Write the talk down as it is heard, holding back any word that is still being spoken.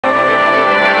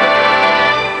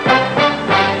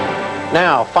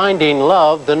Now, finding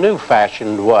love the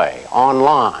new-fashioned way,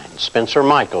 online. Spencer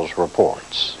Michaels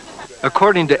reports.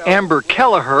 According to Amber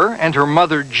Kelleher and her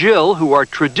mother Jill, who are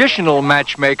traditional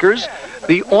matchmakers,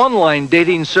 the online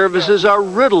dating services are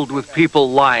riddled with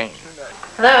people lying.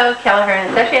 Hello, Kelleher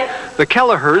Associates. The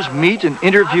Kellehers meet and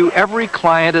interview every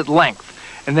client at length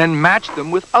and then match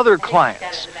them with other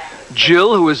clients.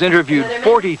 Jill, who has interviewed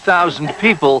 40,000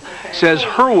 people, says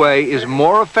her way is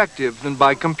more effective than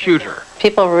by computer.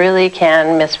 People really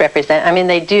can misrepresent. I mean,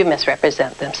 they do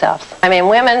misrepresent themselves. I mean,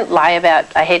 women lie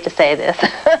about, I hate to say this,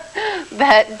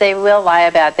 but they will lie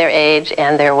about their age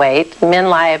and their weight. Men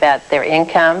lie about their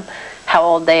income, how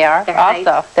old they are,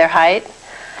 their height.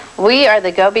 We are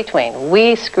the go-between.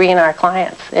 We screen our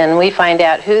clients, and we find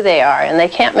out who they are, and they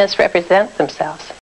can't misrepresent themselves.